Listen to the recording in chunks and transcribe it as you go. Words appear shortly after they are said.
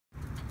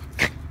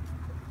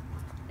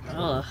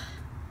Ugh.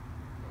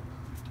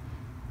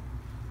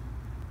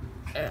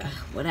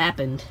 What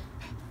happened?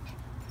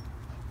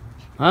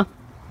 Huh?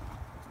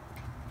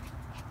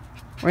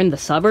 We're in the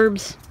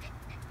suburbs?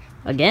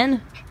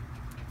 Again?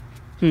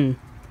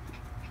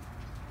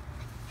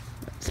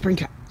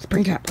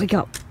 Springtrap, wake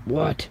up.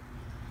 What?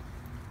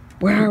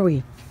 Where are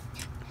we?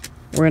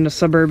 We're in a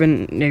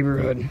suburban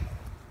neighborhood.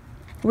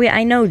 Wait,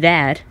 I know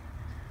that.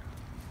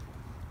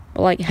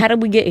 But, like, how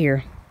did we get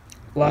here?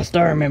 Last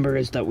I remember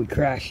is that we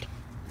crashed.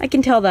 I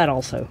can tell that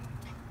also.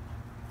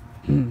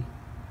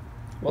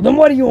 Well, then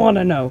what do you want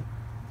to know?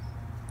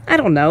 I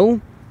don't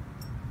know.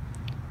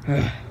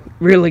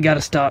 Really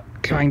gotta stop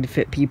trying to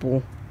fit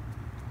people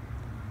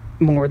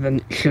more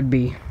than it should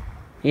be.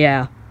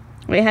 Yeah.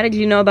 Wait, how did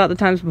you know about the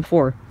times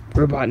before?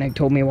 Robotnik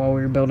told me while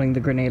we were building the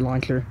grenade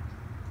launcher.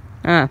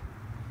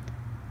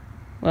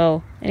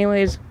 Well,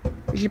 anyways,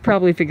 we should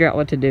probably figure out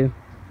what to do.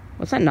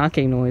 What's that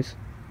knocking noise?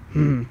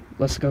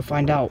 Let's go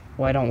find out.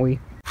 Why don't we?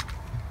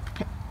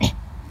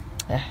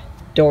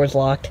 Door's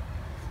locked.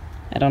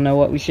 I don't know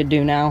what we should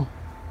do now.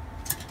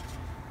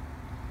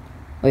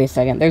 Wait a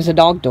second, there's a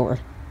dog door.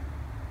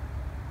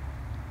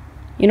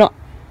 You know,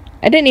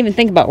 I didn't even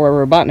think about where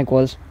Robotnik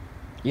was.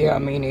 Yeah,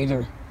 me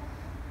neither.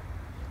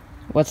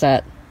 What's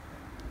that?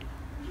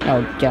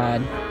 Oh,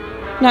 God.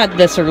 Not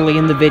this early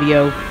in the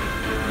video.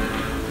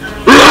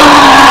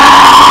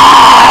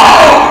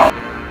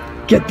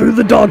 Get through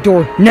the dog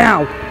door,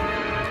 now!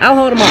 I'll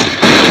hold him off.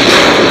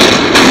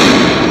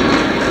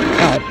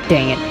 Oh,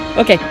 dang it.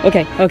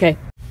 Okay.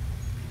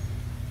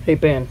 Hey,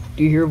 Ben,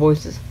 do you hear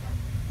voices?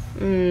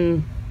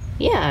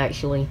 Yeah,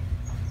 actually.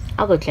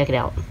 I'll go check it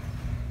out.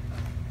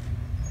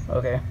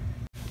 Okay.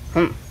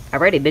 I've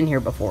already been here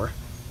before.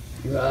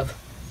 You have?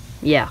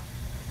 Yeah.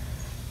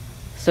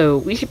 So,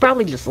 we should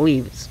probably just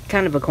leave. It's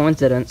kind of a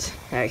coincidence,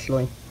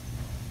 actually.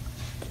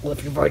 Well,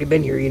 if you've already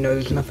been here, you know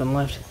there's nothing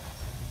left.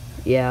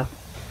 Yeah.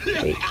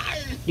 Wait,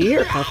 do you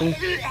hear coughing?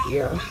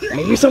 Yeah.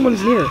 Maybe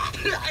someone's near.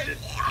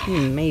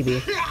 Maybe.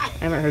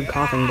 I haven't heard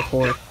coughing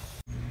before.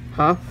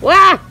 Huh?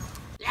 Wah!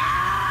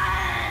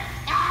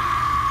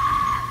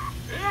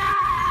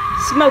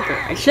 Smoker,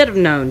 I should have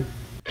known.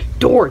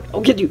 Door,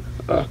 I'll get you.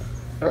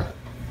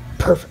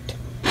 Perfect.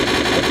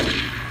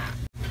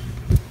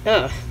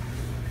 Yeah.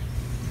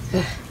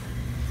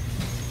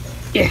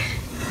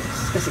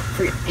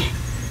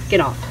 Get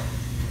off.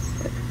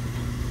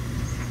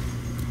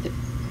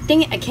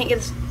 Dang it, I can't get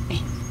this.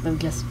 Let me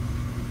guess.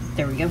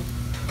 There we go.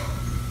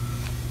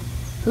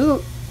 Who?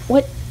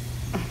 What?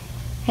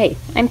 Hey,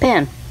 I'm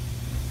Pan.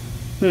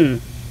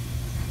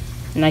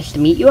 Nice to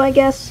meet you, I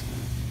guess?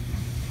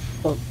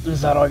 Well,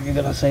 is that all you're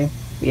gonna say?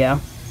 Yeah.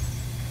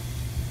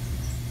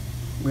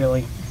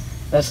 Really?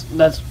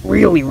 That's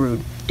really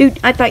rude. Dude,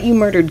 I thought you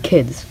murdered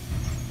kids.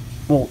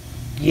 Well,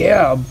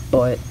 yeah,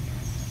 but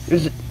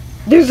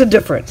there's a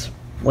difference.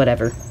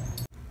 Whatever.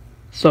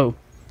 So,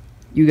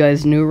 you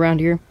guys new around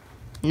here?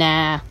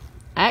 Nah,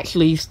 I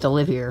actually used to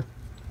live here.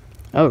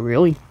 Oh,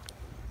 really?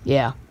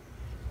 Yeah.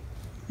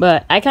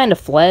 But I kind of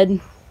fled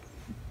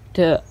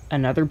to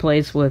another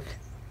place with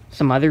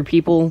some other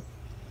people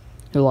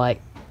who, like,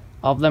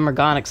 all of them are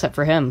gone except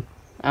for him.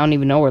 I don't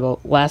even know where the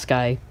last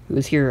guy who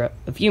was here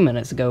a few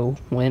minutes ago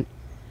went.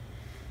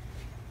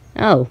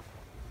 Oh.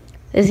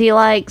 Is he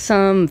like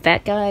some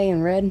fat guy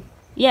in red?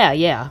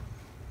 Yeah.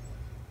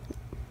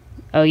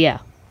 Oh, yeah.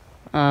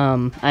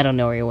 I don't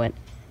know where he went.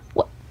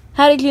 What?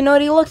 How did you know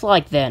what he looked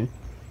like then?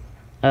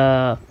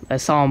 I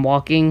saw him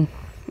walking,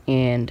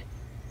 and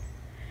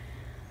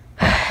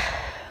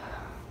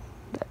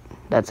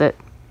that's it.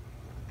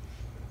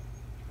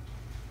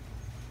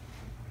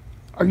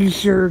 Are you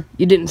sure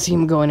you didn't see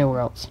him go anywhere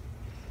else?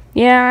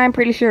 Yeah, I'm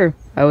pretty sure.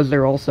 I was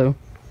there also.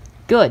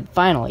 Good,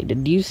 finally.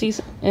 Did you see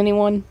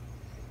anyone?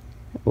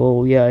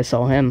 Well, yeah, I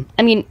saw him.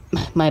 I mean,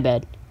 my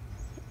bad.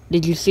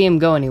 Did you see him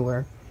go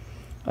anywhere?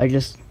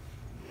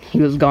 He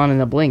was gone in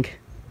a blink.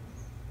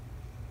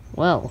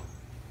 Well,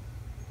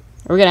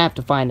 we're gonna have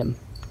to find him.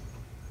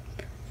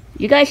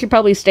 You guys should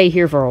probably stay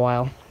here for a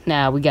while.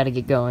 Nah, we gotta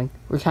get going.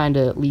 We're trying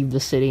to leave the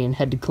city and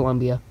head to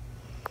Columbia.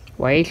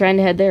 Why are you trying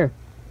to head there?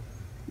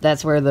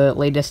 That's where the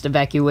latest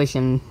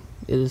evacuation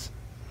is.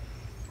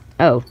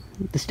 Oh,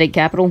 the state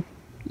capital?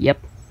 Yep.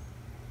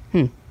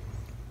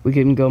 We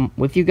can go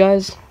with you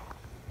guys?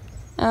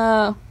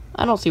 I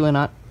don't see why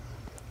not.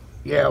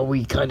 Yeah,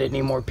 we kinda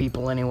need more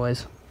people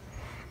anyways.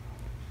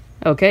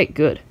 Okay,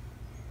 good.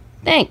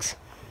 Thanks.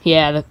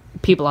 Yeah, the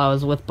people I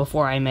was with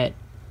before I met,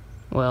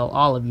 well,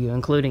 all of you,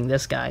 including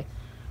this guy.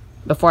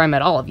 Before I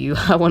met all of you,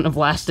 I wouldn't have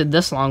lasted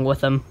this long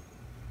with them.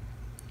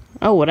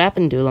 Oh, what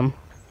happened to them?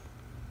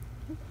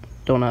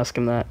 Don't ask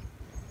him that.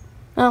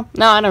 Oh,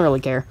 no, I don't really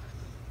care.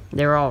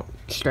 They're all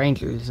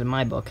strangers in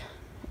my book.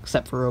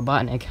 Except for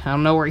Robotnik. I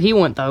don't know where he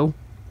went, though.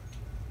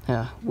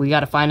 We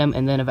gotta find him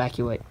and then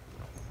evacuate.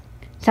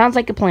 Sounds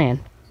like a plan.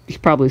 We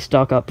should probably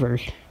stock up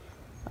first.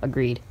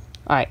 Agreed.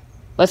 Alright,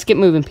 let's get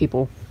moving,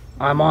 people.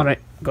 I'm on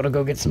it. Gotta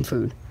go get some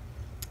food.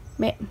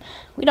 Man,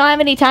 we don't have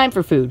any time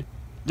for food.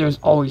 There's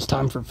always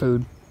time for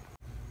food.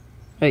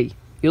 Hey,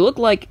 you look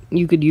like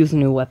you could use a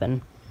new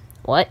weapon.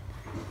 What?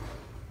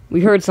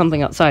 We heard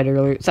something outside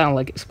earlier. It sounded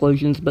like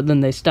explosions, but then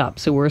they stopped.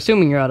 So we're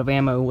assuming you're out of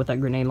ammo with that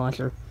grenade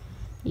launcher.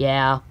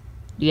 Yeah.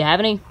 Do you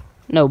have any?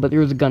 No, but there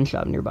was a gun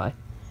shop nearby.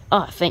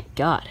 Oh, thank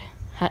God.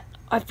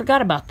 I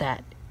forgot about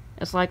that.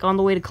 It's like on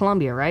the way to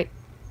Columbia, right?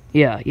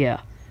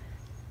 Yeah.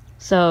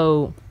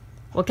 So,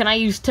 what can I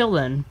use till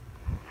then?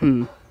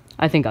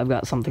 I think I've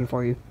got something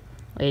for you.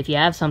 If you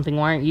have something,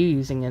 why aren't you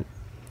using it?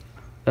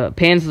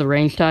 Pan's the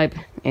range type,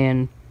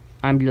 and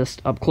I'm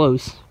just up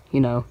close,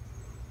 you know.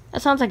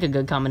 That sounds like a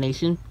good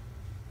combination.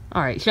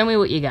 Alright, show me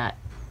what you got.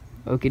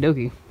 Okie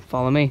dokie,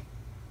 follow me.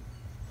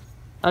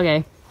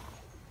 Okay.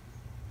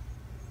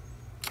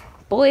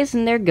 Boys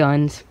and their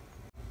guns.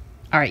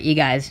 Alright, you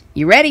guys,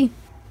 you ready?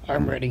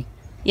 I'm ready.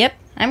 Yep,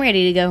 I'm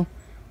ready to go.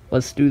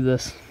 Let's do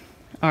this.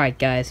 Alright,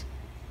 guys,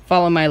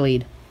 follow my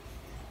lead.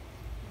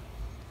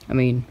 I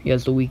mean, he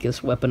has the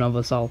weakest weapon of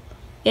us all.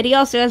 Yet he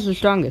also has the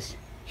strongest.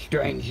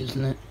 Strange,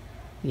 isn't it?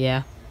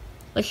 Yeah.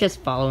 Let's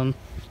just follow him.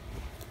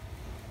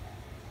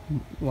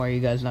 Why are you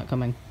guys not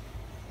coming?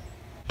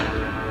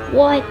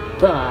 What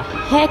the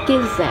heck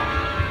is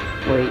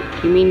that? Wait,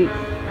 you mean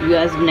you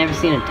guys have never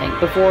seen a tank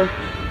before?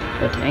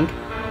 A tank?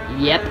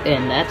 Yep,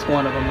 and that's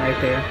one of them right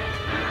there.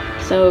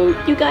 So,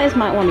 you guys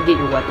might want to get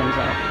your weapons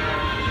out.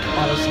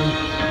 Honestly,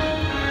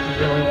 you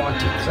really want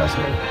to, trust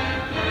me.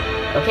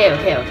 Okay.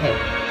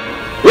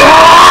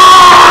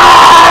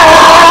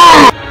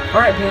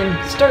 Alright,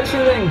 Pan, start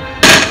shooting!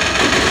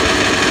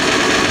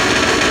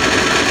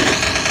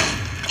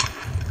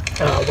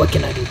 What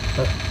can I do?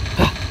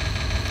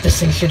 This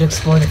thing should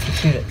explode if you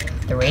shoot it.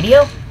 The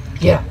radio?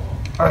 Yeah.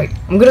 Alright,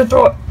 I'm gonna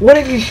throw it. One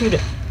of you shoot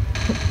it.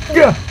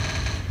 Yeah!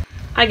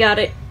 I got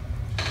it.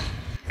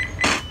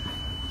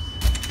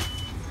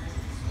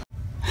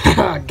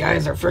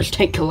 Guys, our first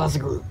tank kill as a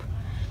group.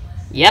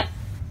 Yep.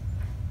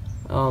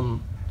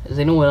 Does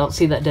anyone else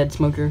see that dead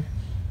smoker?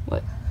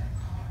 What?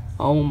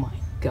 Oh my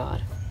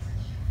God.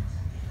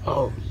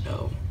 Oh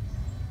no.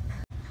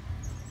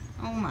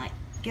 Oh my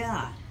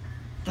God.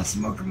 The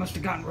smoker must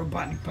have gotten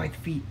robotic by the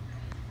feet.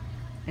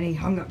 And he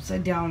hung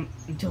upside down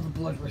until the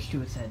blood rushed to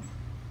his head.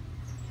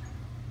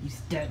 He's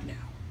dead now.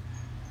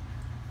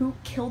 Who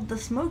killed the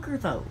smoker,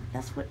 though?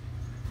 That's what...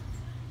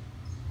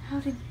 How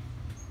did...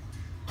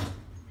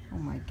 Oh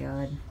my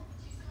God.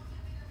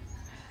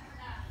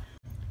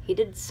 He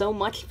did so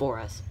much for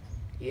us.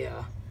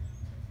 Yeah.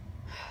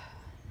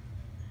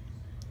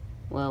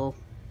 Well,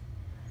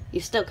 he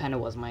still kind of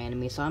was my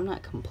enemy, so I'm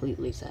not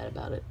completely sad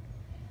about it.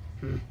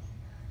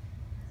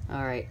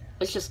 Alright,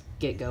 let's just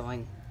get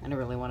going. I don't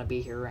really want to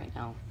be here right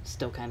now.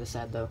 Still kind of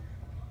sad, though.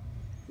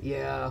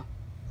 Yeah,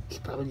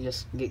 should probably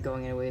just get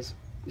going anyways.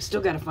 We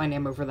still gotta find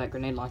ammo for that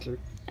grenade launcher.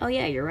 Oh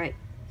yeah, you're right.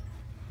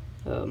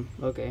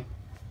 Okay.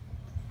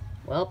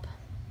 Welp,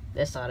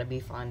 this ought to be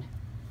fun.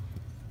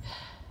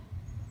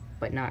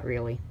 But not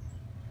really.